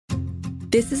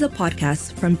This is a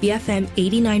podcast from BFM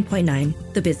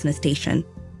 89.9, the business station.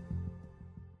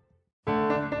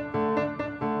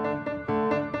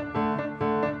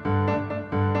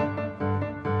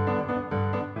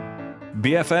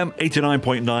 BFM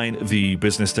 89.9, the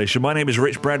business station. My name is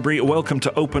Rich Bradbury. Welcome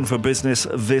to Open for Business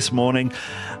this morning.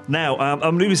 Now, I'm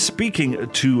going to be speaking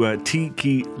to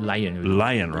Tiki Lion.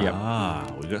 Right?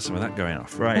 Yep. We got some of that going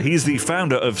off. Right. He's the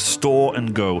founder of Store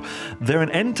and Go. They're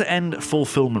an end-to-end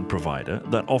fulfillment provider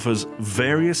that offers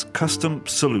various custom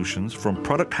solutions from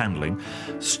product handling,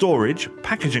 storage,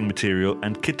 packaging material,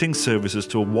 and kitting services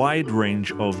to a wide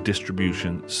range of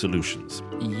distribution solutions.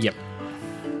 Yep.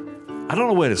 I don't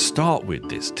know where to start with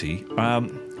this, T.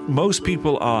 Most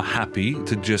people are happy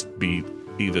to just be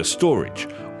either storage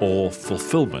or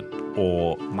fulfillment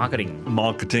or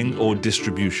marketing or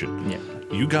distribution. Yeah.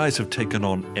 You guys have taken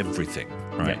on everything,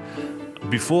 right? Yeah.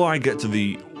 Before I get to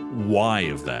the why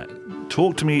of that,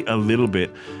 talk to me a little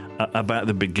bit about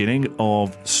the beginning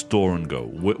of Store and Go.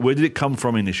 Where did it come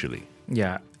from initially?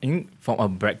 Yeah. From our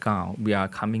background, we are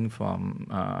coming from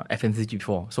FMCG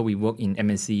before. So we work in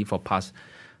MNC for past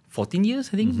 14 years,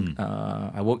 I think.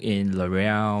 Mm-hmm. I work in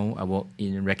L'Oreal, I work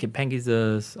in Reckitt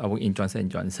Benckiser, I work in Johnson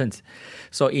 & Johnson.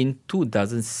 So in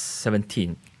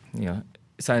 2017,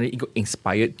 suddenly it got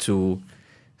inspired to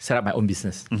set up my own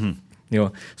business. Mm-hmm.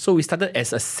 So we started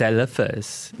as a seller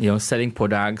first, selling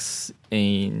products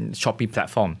in Shopee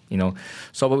platform.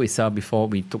 So what we sell before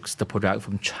we took the product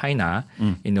from China,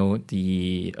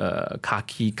 the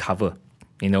khaki cover.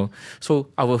 So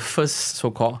our first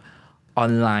so-called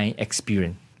online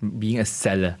experience, being a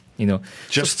seller,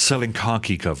 Just selling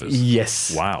khaki covers?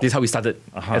 Yes. Wow. This is how we started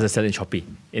as a seller in Shopee,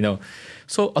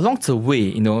 So along the way,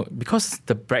 because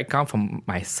the background from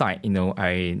my side,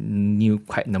 I knew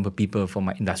quite a number of people from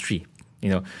my industry,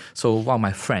 So one of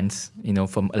my friends,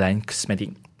 from Align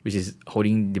Cosmetic, which is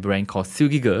holding the brand called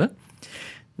Silky Girl,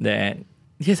 that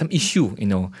he had some issue,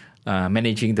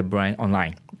 managing the brand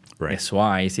online. Right. That's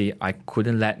why I say I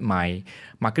couldn't let my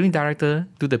marketing director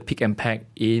do the pick and pack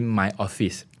in my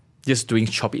office, just doing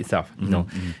Shopee itself,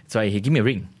 So he gave me a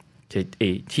ring. Said,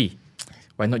 hey, T,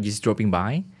 why not just dropping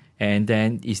by? And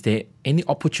then is there any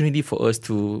opportunity for us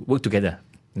to work together?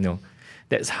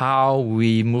 That's how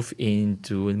we move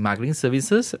into marketing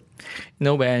services.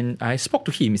 When I spoke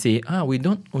to him, he said, we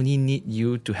don't only need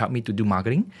you to help me to do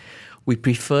marketing. We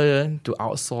prefer to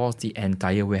outsource the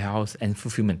entire warehouse and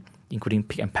fulfillment, including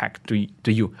pick and pack to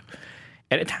you.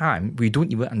 At the time, we don't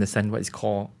even understand what is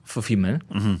called fulfillment.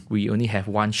 We only have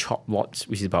one shop lot,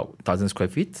 which is about 1,000 square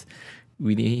feet.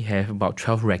 We only have about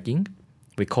 12 racking.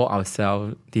 We call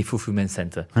ourselves the fulfillment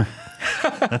center.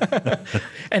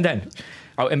 And then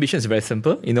our ambition is very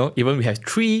simple. Even we have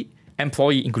 3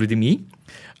 employees, including me.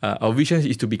 Our vision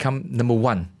is to become number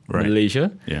 1 in Malaysia.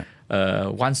 Yeah.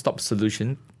 One-stop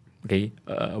solution,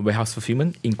 warehouse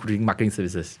fulfillment, including marketing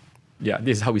services. Yeah,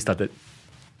 this is how we started.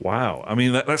 Wow. I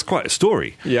mean, that's quite a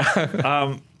story. Yeah.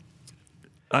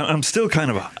 I'm still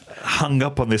kind of hung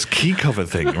up on this key cover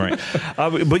thing, right?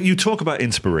 But you talk about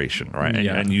inspiration, right?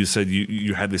 Yeah. And you said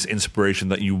you had this inspiration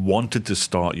that you wanted to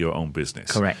start your own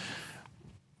business. Correct.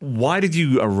 Why did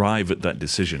you arrive at that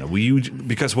decision?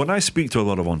 Because when I speak to a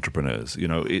lot of entrepreneurs,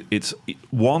 it's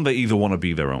one, they either want to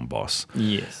be their own boss.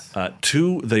 Yes.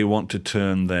 2, they want to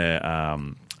turn their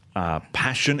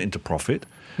passion into profit.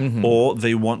 Or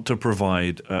they want to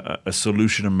provide a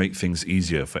solution and make things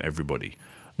easier for everybody.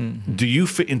 Do you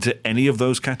fit into any of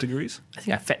those categories? I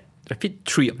think I fit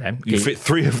 3 of them. You fit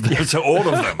 3 of them, so all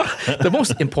of them. The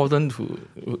most important who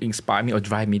inspire me or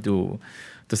drive me to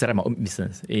set up my own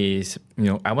business is,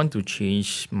 I want to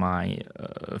change my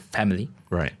family.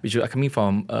 Right. Which are coming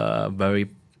from a very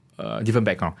different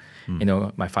background.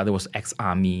 My father was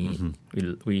ex-army.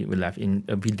 We lived in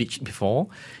a village before.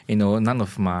 None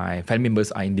of my family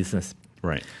members are in business.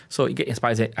 Right. So it get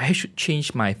inspired that I should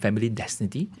change my family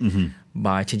destiny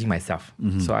by changing myself.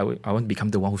 So I want to become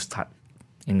the one who start,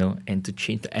 and to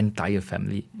change the entire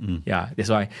family. Yeah, that's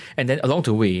why. And then along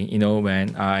the way,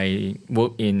 when I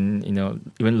work in,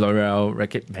 even L'Oreal,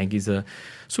 Reckitt Benckiser,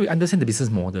 so we understand the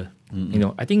business model.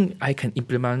 I think I can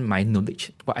implement my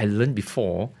knowledge, what I learned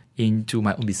before, into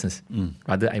my own business.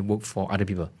 Rather, I work for other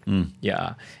people.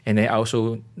 Yeah, and then I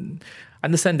also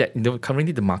understand that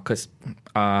currently the markets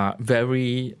are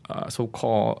very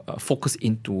so-called focused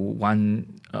into one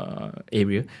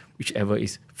area, whichever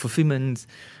is fulfillment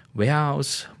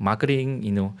warehouse,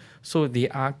 marketing, so they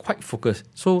are quite focused.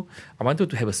 So I wanted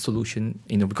to have a solution,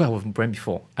 because I was a brand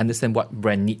before, understand what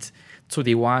brand needs. So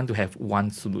they want to have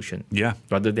one solution. Yeah.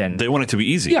 Rather than... They want it to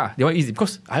be easy. Yeah, they want easy.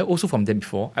 Because I also from them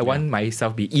before, I want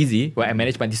myself be easy when I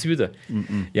manage my distributor.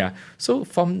 Yeah. So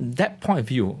from that point of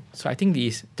view, so I think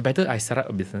the better I set up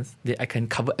a business, I can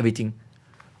cover everything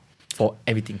for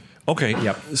everything. Okay.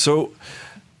 Yep. So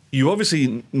you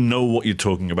obviously know what you're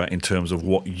talking about in terms of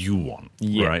what you want,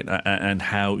 right? And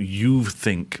how you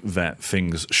think that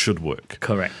things should work.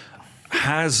 Correct.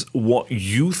 Has what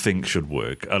you think should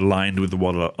work aligned with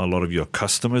what a lot of your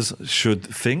customers should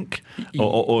think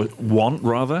or want,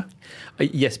 rather?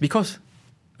 Yes, because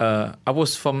I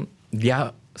was from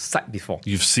their side before.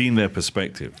 You've seen their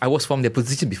perspective. I was from their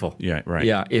position before. Yeah, right.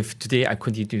 Yeah, if today I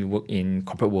continue to work in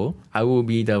corporate world, I will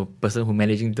be the person who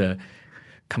managing the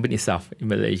company itself in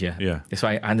Malaysia. Yeah. That's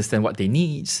why I understand what they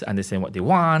need, understand what they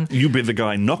want. You've been the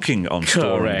guy knocking on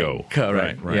Store and Go.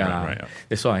 Correct. Right. Yeah.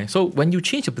 That's why. So when you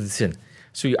change your position,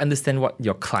 so you understand what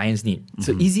your clients need.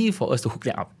 So easy for us to hook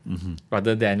them up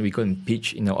rather than we go and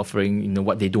pitch, offering,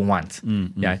 what they don't want.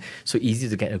 Yeah. So easy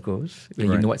to get a girls when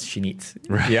you know what she needs.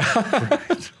 Right. Yeah.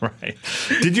 Right.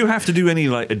 Did you have to do any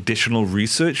additional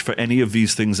research for any of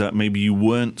these things that maybe you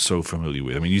weren't so familiar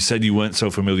with? I mean, you said you weren't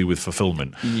so familiar with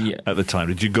fulfillment at the time.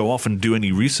 Did you go off and do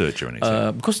any research or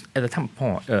anything? Because at the time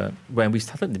when we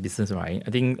started the business, right, I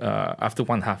think after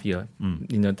 1.5 years,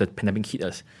 the pandemic hit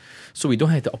us. So we don't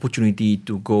have the opportunity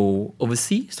to go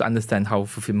overseas to understand how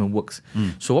fulfillment works.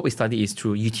 So what we study is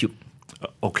through YouTube.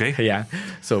 Okay. Yeah.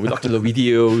 So we look at the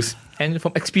videos and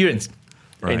from experience.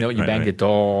 Right, you bang the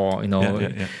door,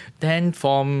 Yeah. Then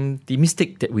from the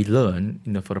mistake that we learned,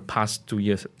 for the past 2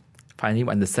 years, finally we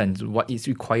understand what is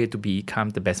required to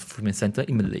become the best fulfillment center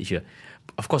in Malaysia.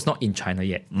 Of course, not in China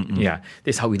yet. Yeah,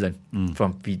 that's how we learn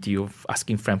from video,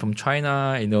 asking friends from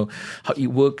China, how it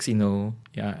works,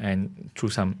 and through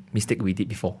some mistake we did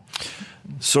before.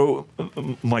 So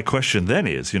my question then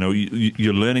is,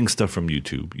 you're learning stuff from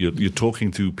YouTube. You're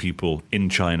talking to people in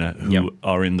China who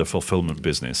are in the fulfillment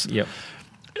business. Yep.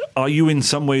 Are you in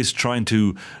some ways trying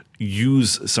to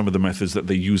use some of the methods that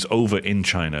they use over in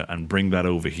China and bring that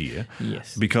over here?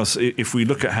 Yes. Because if we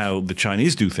look at how the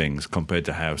Chinese do things compared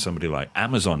to how somebody like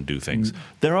Amazon do things,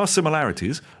 there are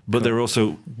similarities, but there are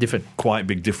also different, quite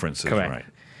big differences. Correct. Right?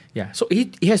 Yeah. So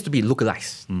it has to be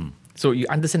localized. So you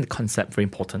understand the concept, very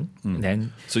important. And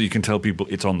then so you can tell people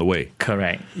it's on the way.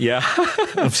 Correct. Yeah.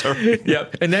 I'm sorry. Yeah.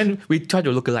 And then we try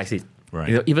to localize it.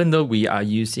 Right. Even though we are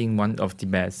using one of the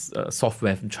best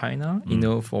software from China,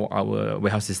 for our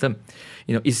warehouse system,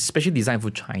 it's specially designed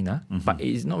for China, but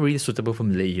it's not really suitable for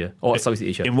Malaysia or Southeast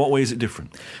Asia. In what way is it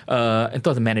different? In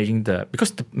terms of managing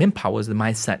because the manpower, the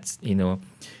mindsets,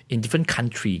 in different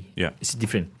country, it's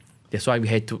different. That's why we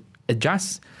had to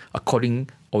adjust according,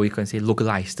 or we can say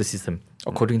localize the system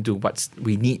according to what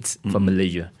we need from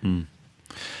Malaysia.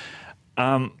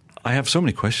 I have so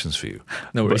many questions for you.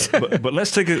 No worries. But let's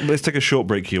take a short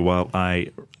break here while I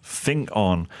think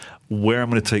on where I'm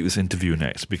going to take this interview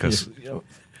next, because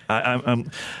I'm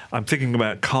thinking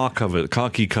about car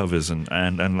key covers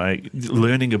and like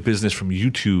learning a business from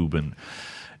YouTube, and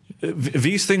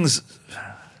these things.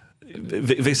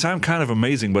 They sound kind of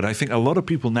amazing, but I think a lot of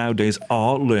people nowadays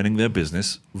are learning their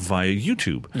business via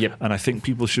YouTube. Yep. And I think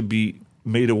people should be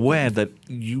made aware that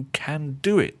you can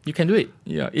do it. You can do it.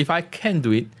 Yeah. If I can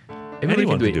do it,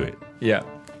 anyone can do it. Yeah.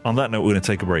 On that note, we're going to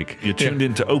take a break. You're tuned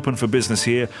in to Open for Business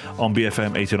here on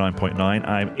BFM 89.9.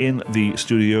 I'm in the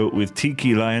studio with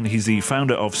Tiki Lion. He's the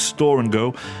founder of Store &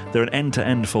 Go. They're an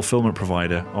end-to-end fulfillment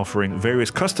provider offering various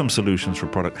custom solutions for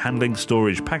product handling,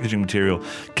 storage, packaging material,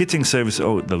 kitting service.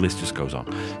 Oh, the list just goes on.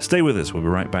 Stay with us. We'll be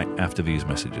right back after these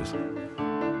messages.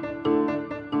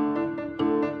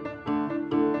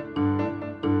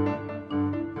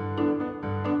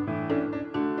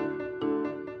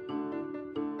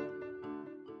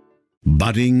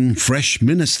 Budding Fresh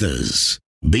Ministers.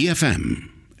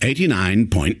 BFM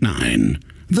 89.9,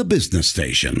 the business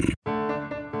station.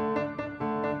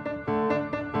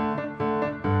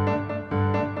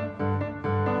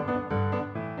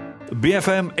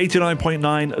 BFM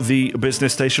 89.9, the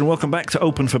business station. Welcome back to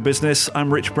Open for Business.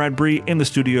 I'm Rich Bradbury in the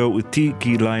studio with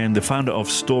Tiki Lion, the founder of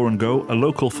Store & Go, a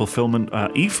local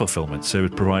e-fulfillment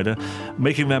service provider,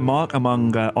 making their mark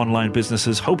among online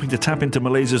businesses, hoping to tap into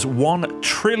Malaysia's 1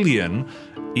 trillion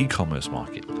e-commerce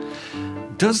market.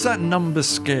 Does that number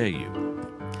scare you?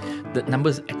 The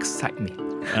numbers excite me.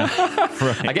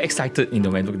 Right. I get excited,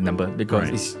 when I look at the number,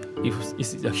 because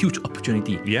it's a huge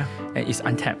opportunity. Yeah. And it's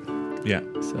untapped. Yeah.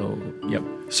 So, yep.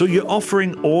 So you're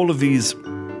offering all of these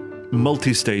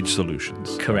multi-stage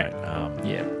solutions. Correct. Right?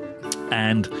 Yeah.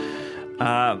 And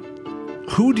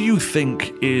who do you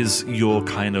think is your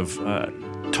kind of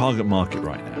target market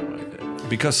right now?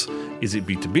 Because is it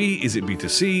B2B? Is it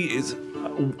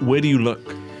B2C? Where do you look?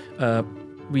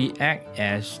 We act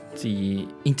as the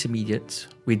intermediate.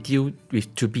 We deal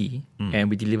with to B and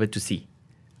we deliver to C.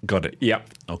 Got it. Yep.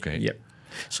 Okay. Yep.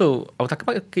 So our target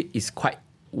market is quite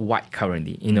wide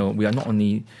currently. You know, we are not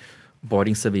only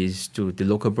providing service to the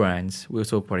local brands, we're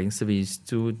also providing service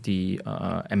to the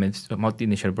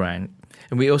multinational brand.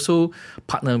 And we also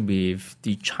partner with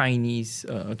the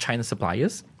China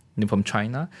suppliers, you know, from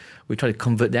China. We try to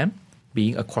convert them,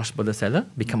 being a cross-border seller,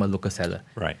 become a local seller.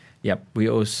 Right. Yep. We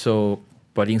also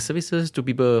providing services to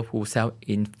people who sell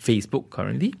in Facebook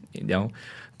currently, you know,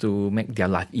 to make their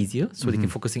life easier, so they can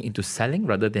focusing into selling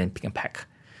rather than pick and pack.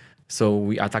 So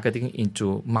we are targeting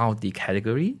into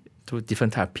multi-category to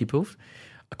different type of people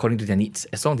according to their needs.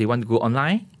 As long as they want to go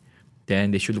online,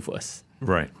 then they should look for us.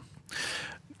 Right.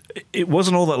 It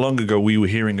wasn't all that long ago we were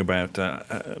hearing about,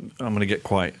 I'm going to get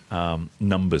quite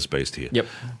numbers-based here. Yep.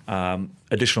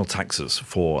 Additional taxes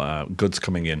for goods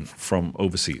coming in from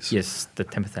overseas. Yes, the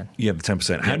 10%. Yeah, the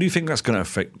 10%. How do you think that's going to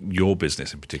affect your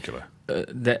business in particular?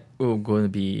 That will going to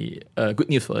be good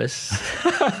news for us.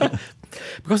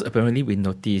 Because apparently we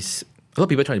notice a lot of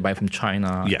people trying to buy from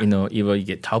China. Yeah. You know, either you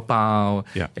get Taobao,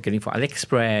 Yeah. you're getting from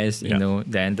AliExpress, Yeah. you know,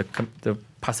 then the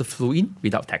parcel flew in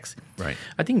without tax. Right.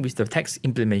 I think with the tax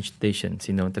implementations,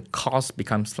 you know, the cost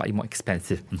becomes slightly more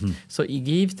expensive. So it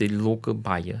gives the local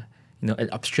buyer, you know, an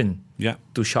option Yeah.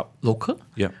 to shop local,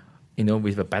 Yeah. you know,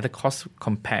 with a better cost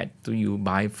compared to you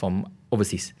buy from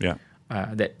overseas. Yeah.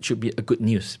 That should be a good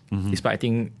news. Despite I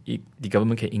think if the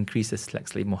government can increase the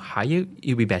slightly more higher,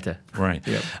 it'll be better. Right.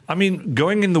 Yep. I mean,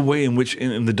 going in the way in which,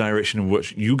 in the direction in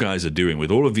which you guys are doing with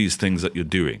all of these things that you're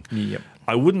doing, Yep.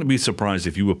 I wouldn't be surprised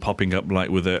if you were popping up like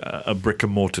with a brick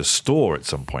and mortar store at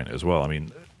some point as well. I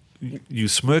mean, you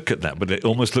smirk at that, but it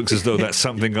almost looks as though that's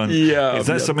something on. Yeah, Is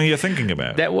that yeah. something you're thinking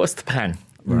about? That was the plan.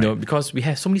 You Right. know, because we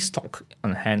have so many stock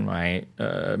on hand, right?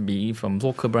 Be from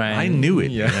local brands. I knew it.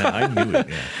 Yeah. Yeah, I knew it.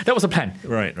 Yeah. That was the plan.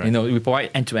 Right, right. You know, we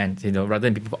provide end to end. You know, rather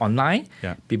than people online,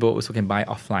 Yeah. people also can buy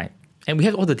offline, and we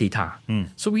have all the data,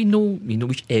 so we know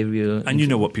which area. And you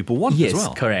know what people want yes, as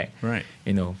well. correct. Right.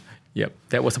 You know, yep,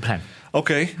 that was the plan.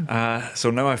 Okay,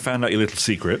 so now I found out your little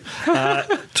secret.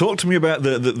 Talk to me about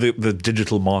the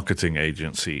digital marketing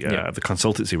agency, Yeah. the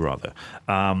consultancy rather,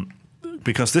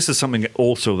 because this is something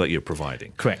also that you're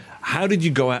providing. Correct. How did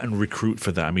you go out and recruit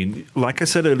for that? I mean, like I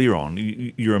said earlier on,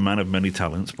 you're a man of many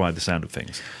talents by the sound of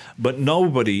things, but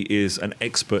nobody is an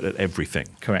expert at everything.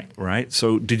 Correct. Right?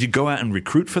 So did you go out and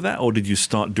recruit for that, or did you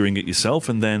start doing it yourself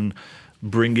and then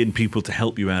bring in people to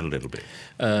help you out a little bit?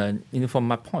 You know, from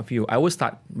my point of view, I will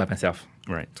start by myself.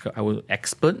 Right. So I will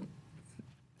expert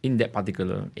in that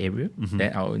particular area.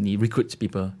 Then I will need recruit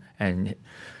people and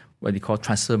what they call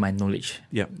transfer my knowledge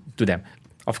Yep. to them.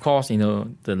 Of course, you know,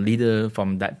 the leader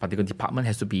from that particular department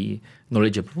has to be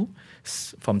knowledgeable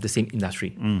from the same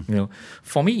industry. You know,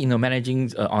 for me, you know,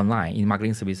 managing online in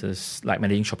marketing services, like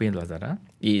managing Shopee and Lazada,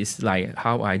 is like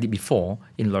how I did before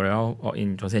in L'Oreal or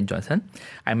in Johnson & Johnson.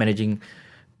 I'm managing,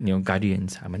 you know,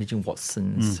 Guardians, I'm managing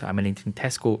Watsons, I'm managing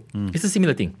Tesco. It's a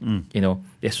similar thing. You know,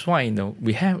 that's why, you know,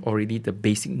 we have already the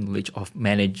basic knowledge of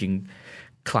managing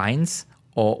clients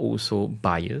or also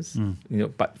buyers, you know,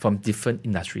 but from different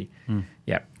industry.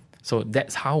 Yeah. So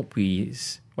that's how we,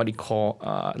 what they call,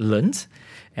 learned,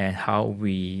 and how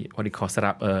we, what they call, set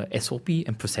up SOP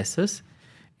and processes,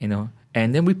 you know.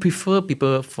 And then we prefer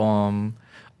people from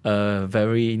a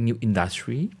very new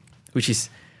industry, which is,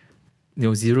 you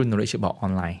know, zero knowledge about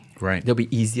online. Right. It'll be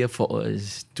easier for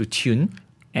us to tune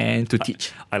and to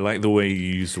teach. I like the way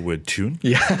you use the word tune.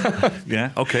 Yeah.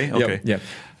 Yeah. Okay. Okay.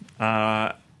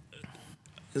 Yeah.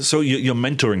 So you're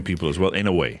mentoring people as well, in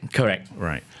a way. Correct.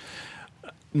 Right.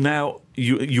 Now,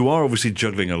 you are obviously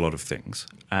juggling a lot of things.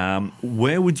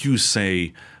 Where would you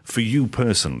say, for you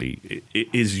personally,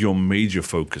 is your major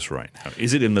focus right now?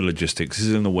 Is it in the logistics? Is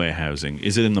it in the warehousing?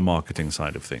 Is it in the marketing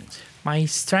side of things? My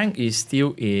strength is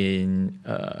still in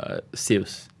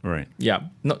sales. Right. Yeah,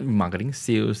 not marketing,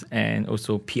 sales, and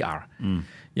also PR.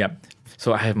 Yeah.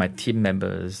 So I have my team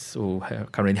members who are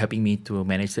currently helping me to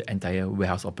manage the entire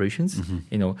warehouse operations.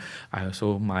 You know, I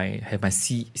also have my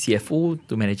CFO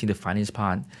to managing the finance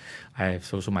part. I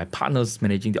have also my partners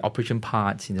managing the operation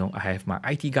part. You know, I have my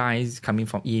IT guys coming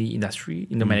from EA industry,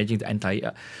 you know, managing the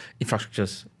entire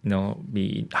infrastructures. You know,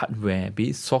 be it hardware, be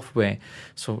it software.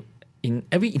 So in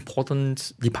every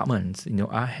important department, you know,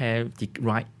 I have the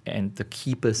right and the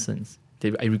key persons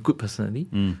that I recruit personally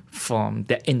from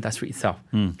that industry itself,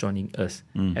 joining us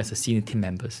as a senior team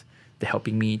members. They're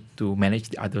helping me to manage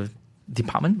the other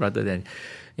department rather than,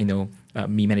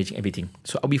 me managing everything.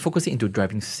 So I'll be focusing into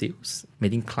driving sales,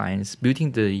 meeting clients,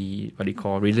 building the what they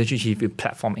call relationship with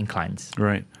platform and clients.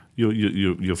 Right.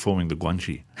 You're forming the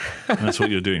guanxi. That's what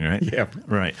you're doing, right? Yeah.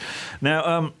 Right.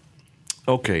 Now,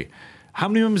 okay. How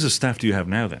many members of staff do you have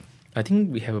now then? I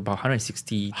think we have about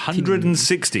 160.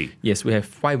 160? Yes, we have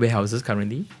 5 warehouses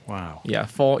currently. Wow. Yeah,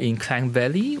 4 in Klang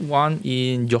Valley, 1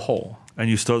 in Johor. And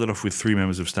you started off with 3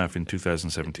 members of staff in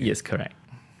 2017? Yes, correct.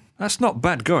 That's not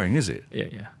bad going, is it?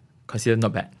 Yeah. Consider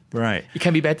not bad. Right. It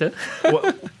can be better.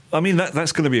 Well, I mean,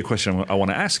 that's going to be a question I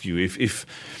want to ask you. If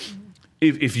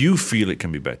you feel it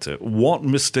can be better, what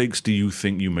mistakes do you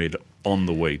think you made on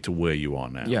the way to where you are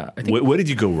now? Yeah, I think- where did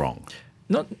you go wrong?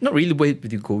 Not really where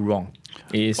did you go wrong.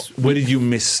 Where did you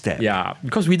misstep? Yeah,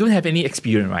 because we don't have any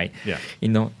experience, right? Yeah.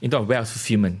 In terms of warehouse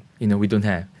fulfillment, we don't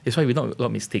have. That's why we don't have a lot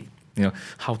of mistake.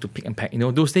 How to pick and pack.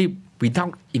 Those days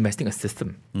without investing a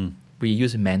system, we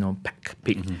use manual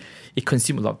pick. It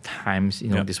consumes a lot of times.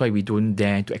 Yeah. That's why we don't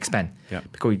dare to expand. Yeah.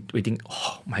 Because we think,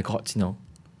 oh my God,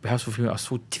 warehouse fulfillment are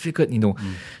so difficult.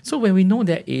 So when we know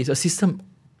there is a system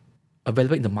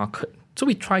available in the market, so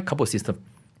we try a couple of systems.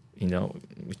 We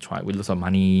lose our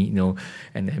money,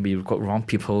 and then we got wrong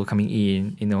people coming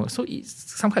in, so it's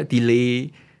some kind of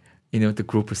delay, the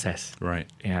growth process. Right.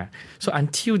 Yeah. So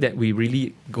until that we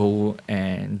really go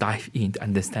and dive in to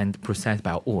understand the process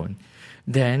by our own,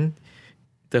 then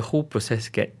the whole process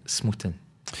gets smoothened.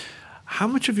 How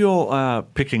much of your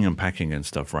picking and packing and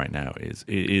stuff right now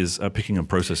is picking and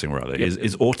processing rather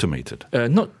is automated?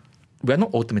 We're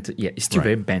not automated yet. It's still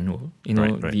very manual.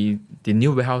 Right. The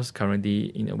new warehouse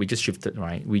currently, we just shifted,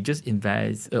 right? We just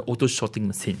invest auto sorting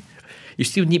machine. You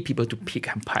still need people to pick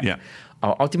and pack. Yeah.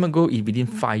 Our ultimate goal is within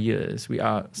 5 years, we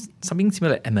are something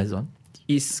similar to Amazon.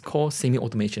 It's called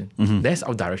semi-automation. That's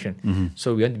our direction.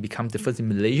 So we want to become the first in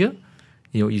Malaysia,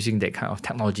 using that kind of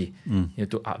technology,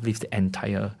 to uplift the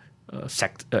entire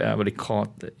sector, what they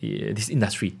call this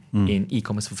industry in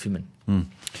e-commerce fulfillment.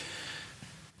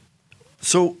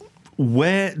 So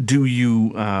where do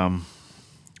you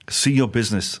see your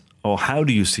business, or how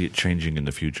do you see it changing in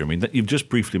the future? I mean, you've just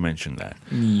briefly mentioned that.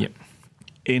 Yeah.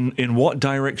 In what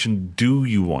direction do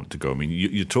you want to go? I mean,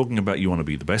 you're talking about you want to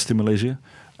be the best in Malaysia,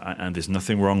 and there's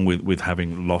nothing wrong with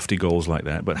having lofty goals like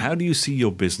that. But how do you see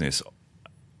your business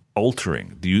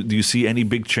altering? Do you see any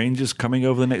big changes coming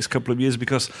over the next couple of years?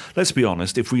 Because let's be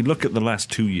honest, if we look at the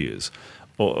last 2 years,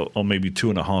 or maybe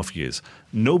 2.5 years,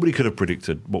 nobody could have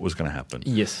predicted what was going to happen.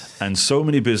 Yes. And so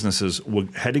many businesses were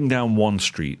heading down one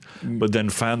street, but then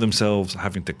found themselves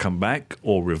having to come back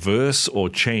or reverse or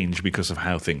change because of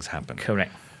how things happen.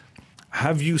 Correct.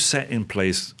 Have you set in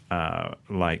place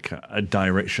like a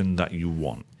direction that you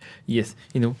want? Yes,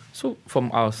 so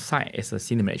from our side as a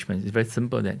senior management, it's very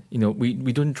simple that,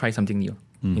 we don't try something new.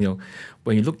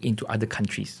 When you look into other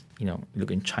countries, you look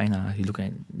in China, you look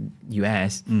at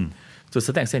US, to a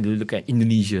certain extent, you look at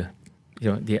Indonesia,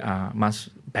 they are much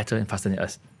better and faster than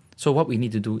us. So what we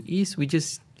need to do is we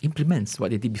just implement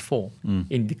what they did before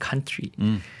in the country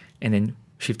and then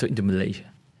shift it into Malaysia.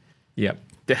 Yeah,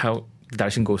 that's how the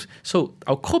direction goes. So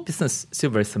our core business is still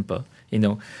very simple.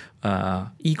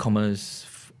 E-commerce,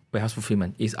 warehouse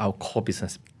fulfillment is our core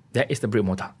business. That is the brick and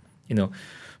mortar.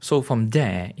 So from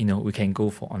there, we can go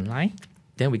for online.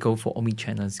 Then we go for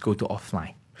omni-channels, go to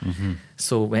offline.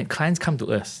 So when clients come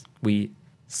to us, we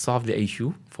solve the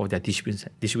issue for their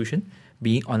distribution,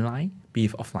 be it online, be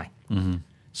it offline.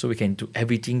 So we can do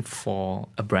everything for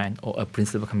a brand or a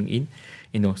principal coming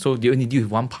in. So they only deal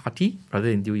with one party rather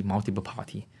than deal with multiple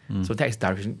party. So that is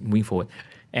direction moving forward.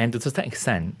 And to a certain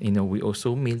extent, we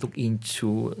also may look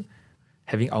into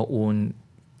having our own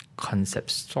concept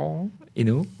store,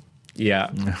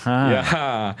 Yeah.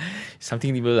 Yeah.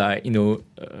 Something people like,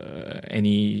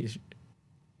 any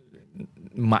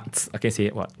marts, I can say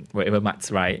whatever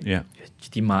marts, right? Yeah. You have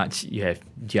GT Marts, you have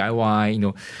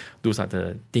DIY, those are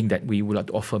the things that we would like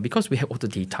to offer because we have all the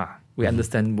data. We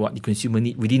understand what the consumer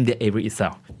need within the area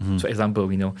itself. So example,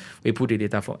 we put the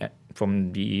data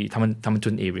from the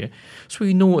Taman area. So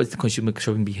we know what's the consumer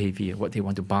shopping behavior, what they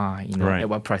want to buy, Right. at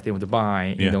what price they want to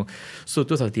buy, Yeah. So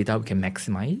those are data we can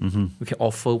maximize. We can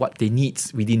offer what they need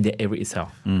within the area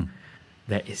itself.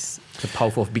 That is the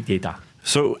power of big data.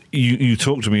 So you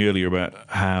talked to me earlier about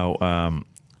how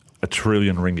ringgit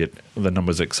trillion, the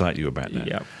numbers excite you about that.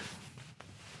 Yeah.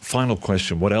 Final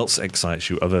question, what else excites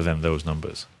you other than those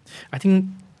numbers? I think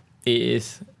it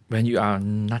is when you are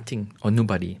nothing or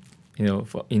nobody,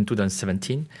 in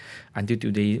 2017 until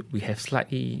today, we have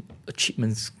slightly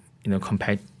achievements,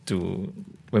 compared to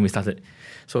when we started.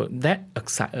 So that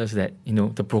excites us that,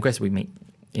 the progress we make,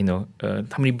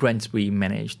 how many brands we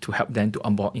managed to help them to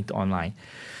onboard into online.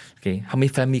 Okay, how many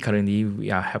family currently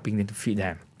we are helping them to feed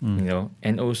them,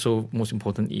 and also most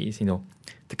important is,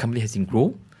 the company has been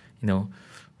grow,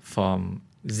 from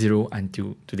zero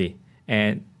until today.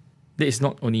 And that's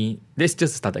just the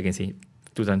start, I can say,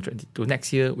 2022.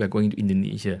 Next year, we're going to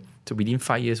Indonesia. So within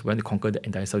 5 years, we want to conquer the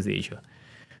entire Southeast Asia.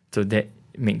 So that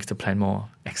makes the plan more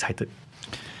excited.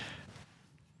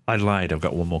 I lied. I've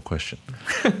got one more question.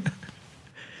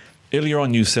 Earlier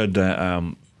on, you said that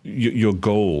your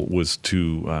goal was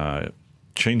to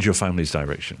change your family's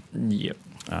direction. Yep.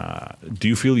 Do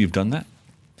you feel you've done that?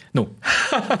 No.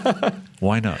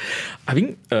 Why not? I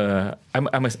think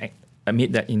I must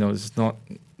admit that, it's not...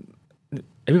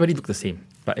 Everybody look the same,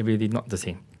 but everybody not the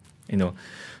same,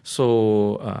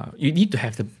 So you need to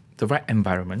have the right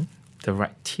environment, the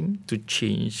right team to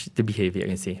change the behavior, I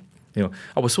can say.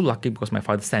 I was so lucky because my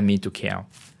father sent me to KL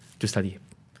to study.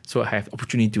 So I have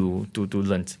opportunity to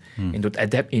learn and to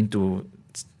adapt into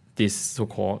this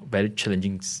so-called very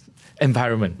challenging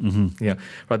environment.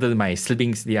 Rather than my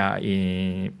siblings, they are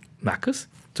in Marcus,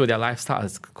 so their lifestyle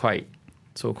is quite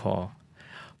so-called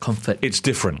comfort. It's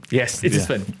different. Yes, it's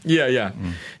different. Yeah.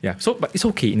 So, but it's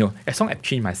okay, as long as I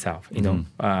change myself,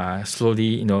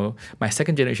 slowly, my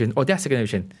second generation or their second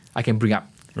generation, I can bring up.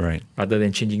 Right. Rather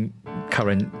than changing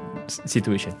current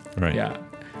situation. Right. Yeah.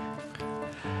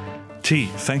 T,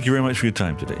 thank you very much for your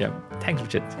time today. Yeah. Thanks,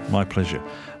 Richard. My pleasure.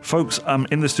 Folks, I'm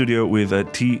in the studio with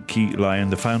T. Kee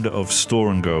Lian, the founder of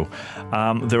Store & Go.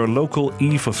 They're a local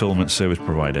e-fulfillment service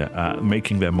provider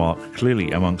making their mark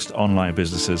clearly amongst online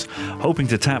businesses, hoping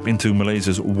to tap into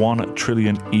Malaysia's 1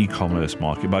 trillion e-commerce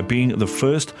market by being the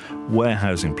first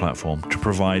warehousing platform to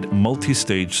provide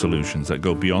multi-stage solutions that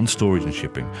go beyond storage and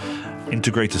shipping.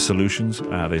 Integrated solutions,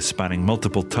 they're spanning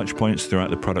multiple touch points throughout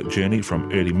the product journey,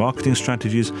 from early marketing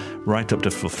strategies right up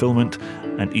to fulfillment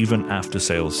and even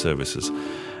after-sales services.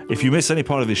 If you miss any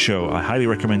part of this show, I highly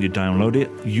recommend you download it.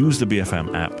 Use the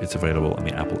BFM app. It's available on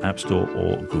the Apple App Store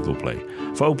or Google Play.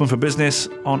 For Open for Business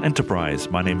on Enterprise,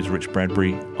 my name is Rich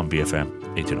Bradbury on BFM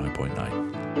 89.9.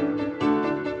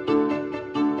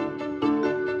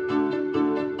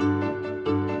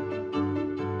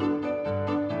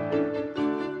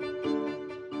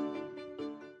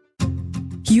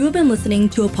 You have been listening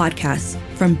to a podcast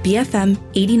from BFM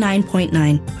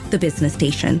 89.9, the business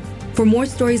station. For more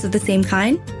stories of the same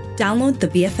kind, download the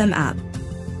BFM app.